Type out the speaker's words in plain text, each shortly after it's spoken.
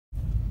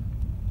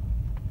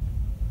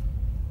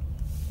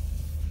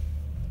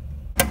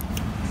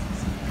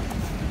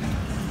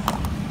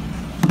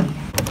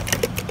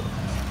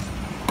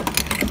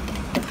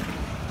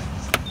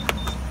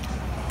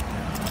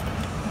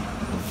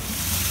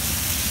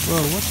Whoa,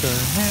 what the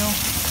hell?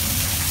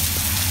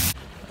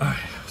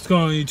 Alright, what's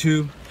going on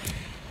YouTube?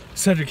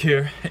 Cedric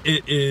here.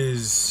 It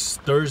is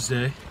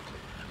Thursday,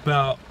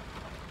 about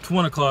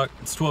 1 o'clock.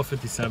 It's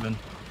 12:57,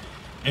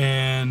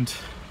 and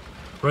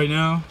right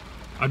now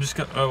I just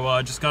got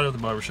out of the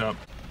barbershop.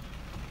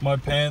 My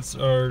pants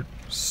are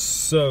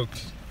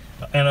soaked,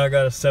 and I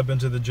gotta step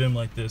into the gym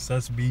like this.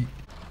 That's beat.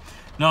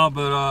 No,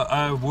 but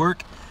I have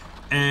work,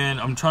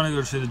 and I'm trying to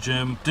go to the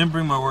gym. Didn't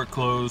bring my work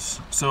clothes,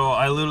 so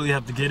I literally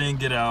have to get in,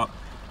 get out.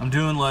 I'm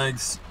doing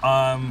legs.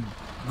 I'm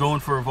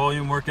going for a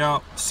volume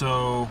workout,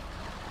 so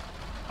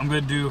I'm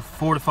gonna do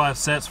 4 to 5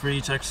 sets for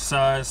each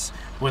exercise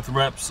with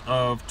reps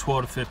of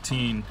 12 to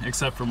 15,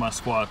 except for my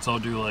squats. I'll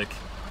do like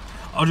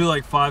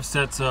 5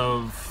 sets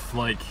of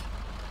like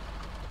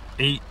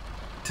 8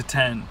 to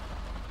 10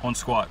 on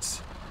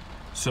squats.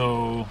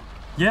 So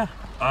yeah,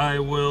 I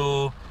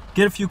will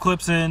get a few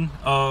clips in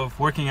of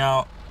working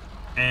out,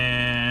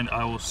 and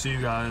I will see you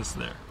guys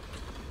there.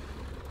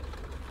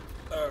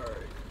 All right.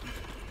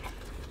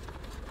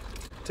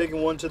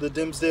 Taking one to the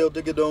Dimsdale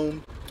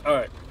Dig-A-Dome. All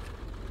right.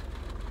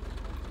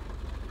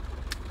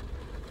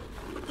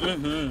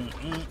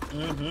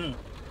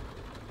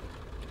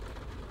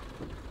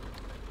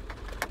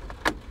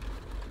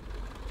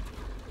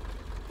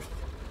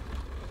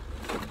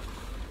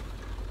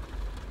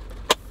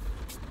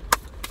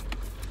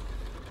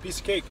 Piece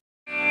of cake.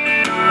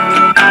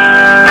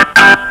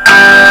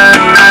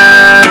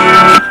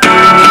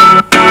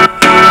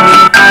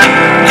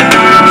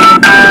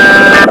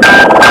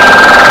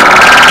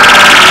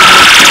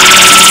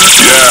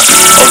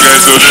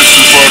 So this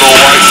is for the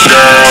white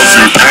girls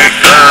who ain't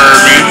heard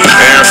me,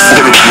 and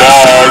for the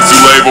vlogs who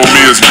label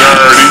me as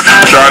dirty,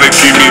 try to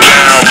keep me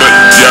down, but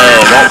yo,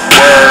 don't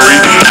worry,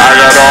 I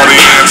got all the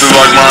answers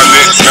like my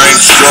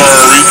nickname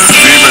Story.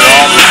 Demon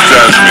office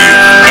test me,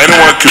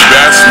 anyone can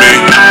best me,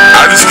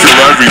 I just kill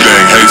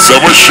everything. Hey,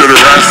 someone should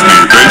arrest me.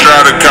 They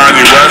try to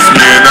Kanye West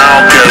me, and I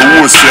don't care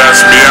who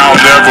assess me.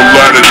 I'll never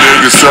let a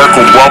nigga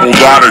circle bubble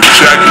out and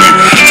check me.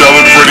 Tell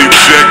a pretty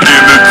chick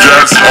in the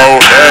dress,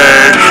 oh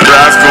hey,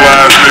 rascal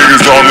ass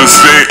niggas on the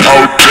scene,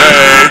 oh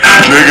day.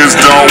 Niggas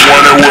don't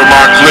want it with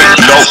my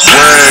clique, no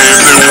way. If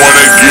they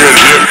wanna get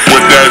hit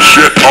with that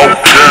shit,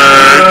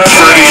 okay.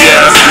 Pretty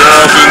ass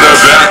girls in the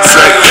back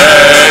say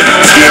hey,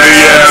 skinny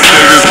ass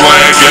niggas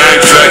playing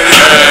games say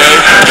hey.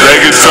 They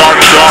can talk,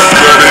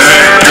 but it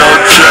ain't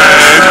gon'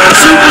 change.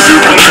 Super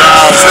duper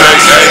cows say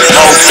hey,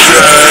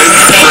 okay.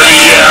 Pretty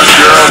ass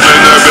girls in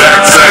the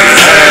back say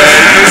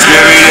hey,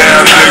 skinny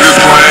ass niggas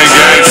playing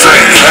games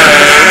say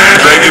hey.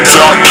 They can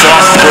talk,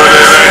 but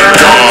it ain't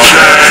gon'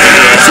 change.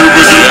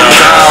 Super duper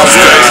cows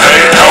say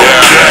hey,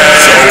 okay.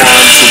 So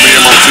me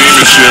and my team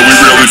and shit, we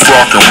really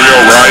fucking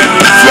real, right?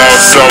 Flow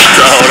so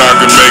cold, I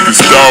can make it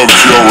stove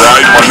chill,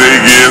 right? My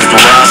nigga is the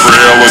rapper,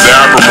 hella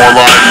dapper, more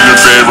like your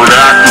favorite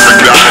actor.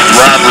 McDonald's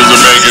rappers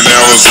are making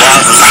hella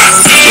slappers.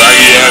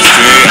 Swaggy ass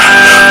team,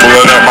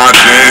 pulling up my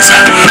jeans.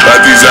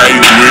 Let these hate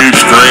dweebs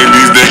scream,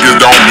 these niggas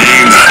don't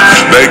mean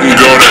they can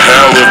go to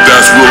hell if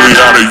that's really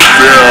how they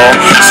feel.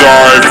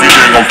 Sorry if you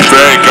think I'm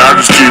fake, I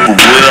just keep it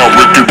real.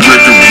 Wicked,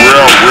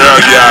 real,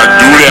 yeah, I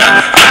do that.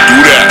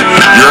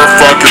 You're a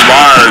fucking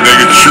liar,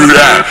 nigga, true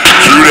that.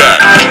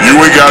 You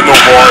ain't got no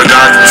heart, and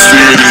I can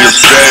see it in your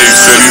face.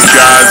 Say these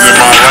guys in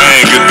my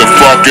lane, get the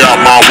fuck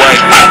out my way.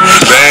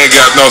 They ain't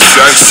got no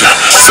sense,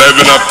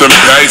 saving up them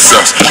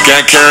pesos.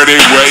 Can't carry their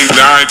weight,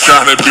 now I ain't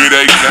trying to be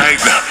they gang.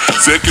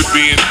 Sick of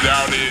being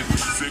doubted.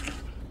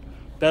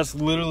 That's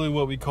literally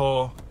what we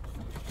call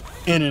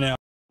in and out.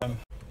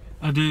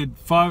 I did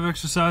 5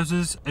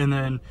 exercises and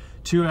then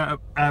 2 ab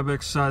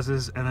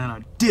exercises, and then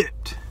I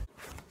dipped.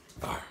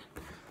 All right.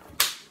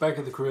 Back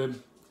at the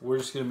crib, we're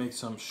just gonna make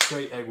some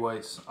straight egg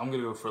whites. I'm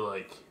gonna go for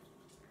like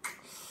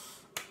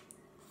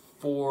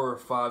 4 or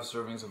 5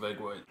 servings of egg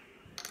white.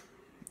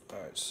 All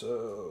right,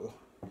 so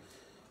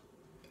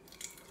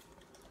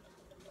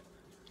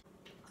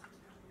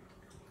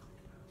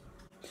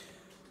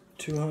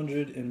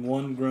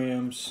 201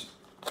 grams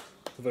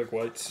of egg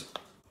whites.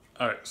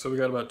 All right, so we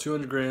got about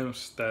 200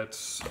 grams.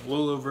 That's a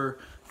little over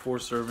 4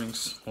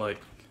 servings. Like,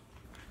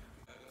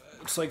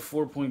 it's like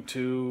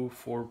 4.2,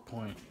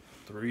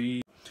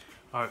 4.3.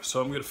 All right,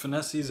 so I'm gonna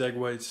finesse these egg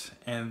whites,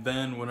 and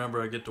then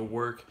whenever I get to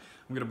work,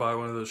 I'm gonna buy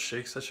one of those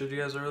shakes I showed you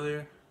guys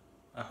earlier.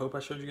 I hope I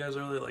showed you guys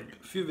earlier, like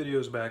a few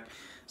videos back.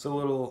 It's a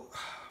little,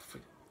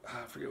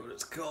 I forget what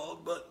it's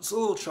called, but it's a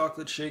little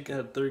chocolate shake. It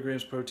had 30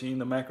 grams protein.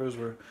 The macros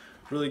were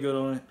really good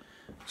on it.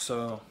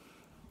 So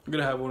I'm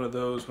gonna have one of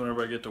those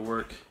whenever I get to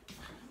work.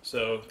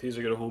 So these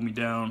are gonna hold me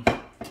down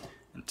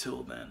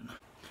until then.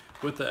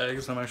 With the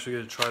eggs, I'm actually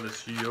gonna try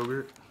this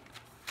yogurt.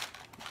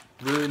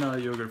 Really not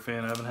a yogurt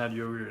fan. I haven't had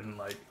yogurt in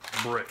like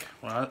brick.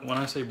 When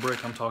I say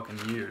brick, I'm talking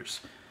years,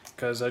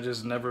 because I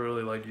just never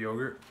really liked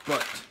yogurt.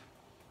 But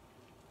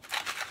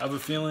I have a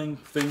feeling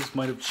things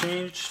might have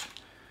changed.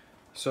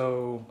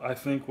 So I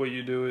think what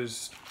you do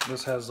is,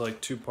 this has like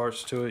 2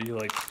 parts to it. You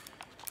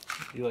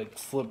like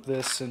flip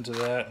this into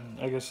that.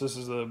 I guess this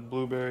is the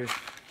blueberry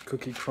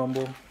cookie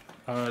crumble.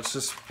 It's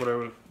just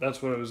whatever.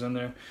 That's what it was in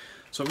there.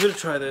 So I'm gonna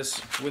try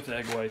this with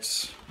egg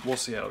whites. We'll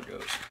see how it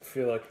goes.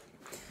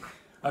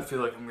 I feel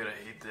like I'm gonna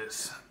hate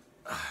this.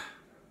 God.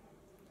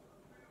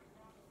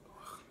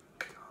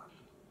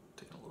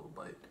 Taking a little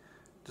bite,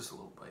 just a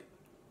little bite.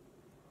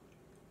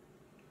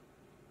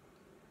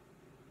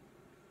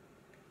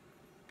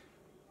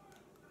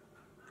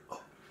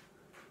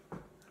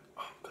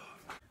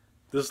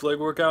 This leg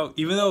workout,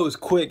 even though it was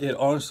quick, it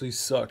honestly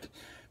sucked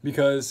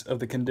because of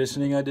the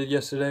conditioning I did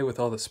yesterday with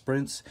all the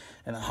sprints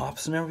and the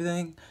hops and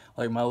everything.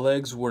 Like, my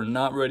legs were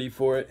not ready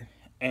for it,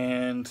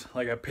 and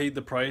like, I paid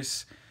the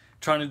price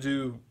trying to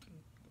do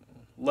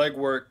leg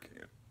work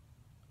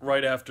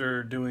right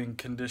after doing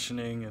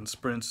conditioning and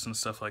sprints and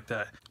stuff like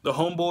that. The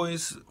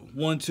homeboys,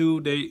 1, 2,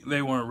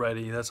 they weren't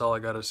ready. That's all I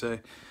gotta say.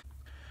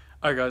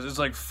 All right, guys, it's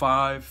like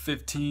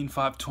 5:15,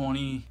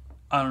 5:20.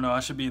 I don't know, I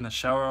should be in the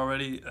shower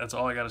already. That's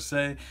all I gotta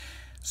say.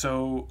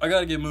 So I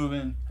gotta get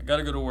moving. I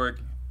gotta go to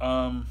work.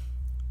 I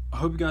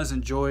hope you guys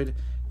enjoyed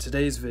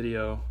today's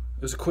video.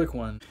 It was a quick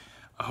one.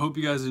 I hope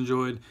you guys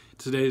enjoyed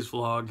today's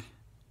vlog.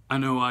 I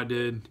know I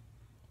did.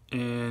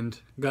 And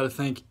gotta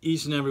thank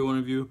each and every one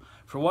of you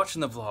for watching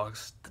the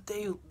vlogs,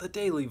 the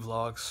daily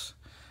vlogs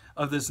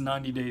of this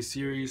 90-day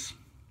series.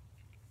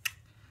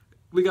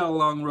 We got a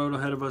long road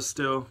ahead of us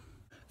still.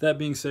 That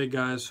being said,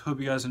 guys, hope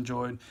you guys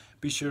enjoyed.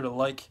 Be sure to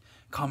like,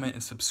 comment,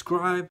 and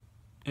subscribe.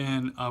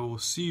 And I will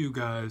see you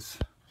guys.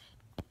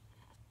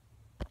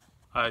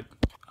 I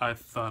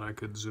thought I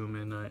could zoom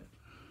in.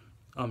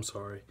 I'm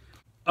sorry.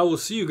 I will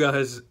see you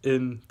guys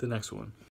in the next one.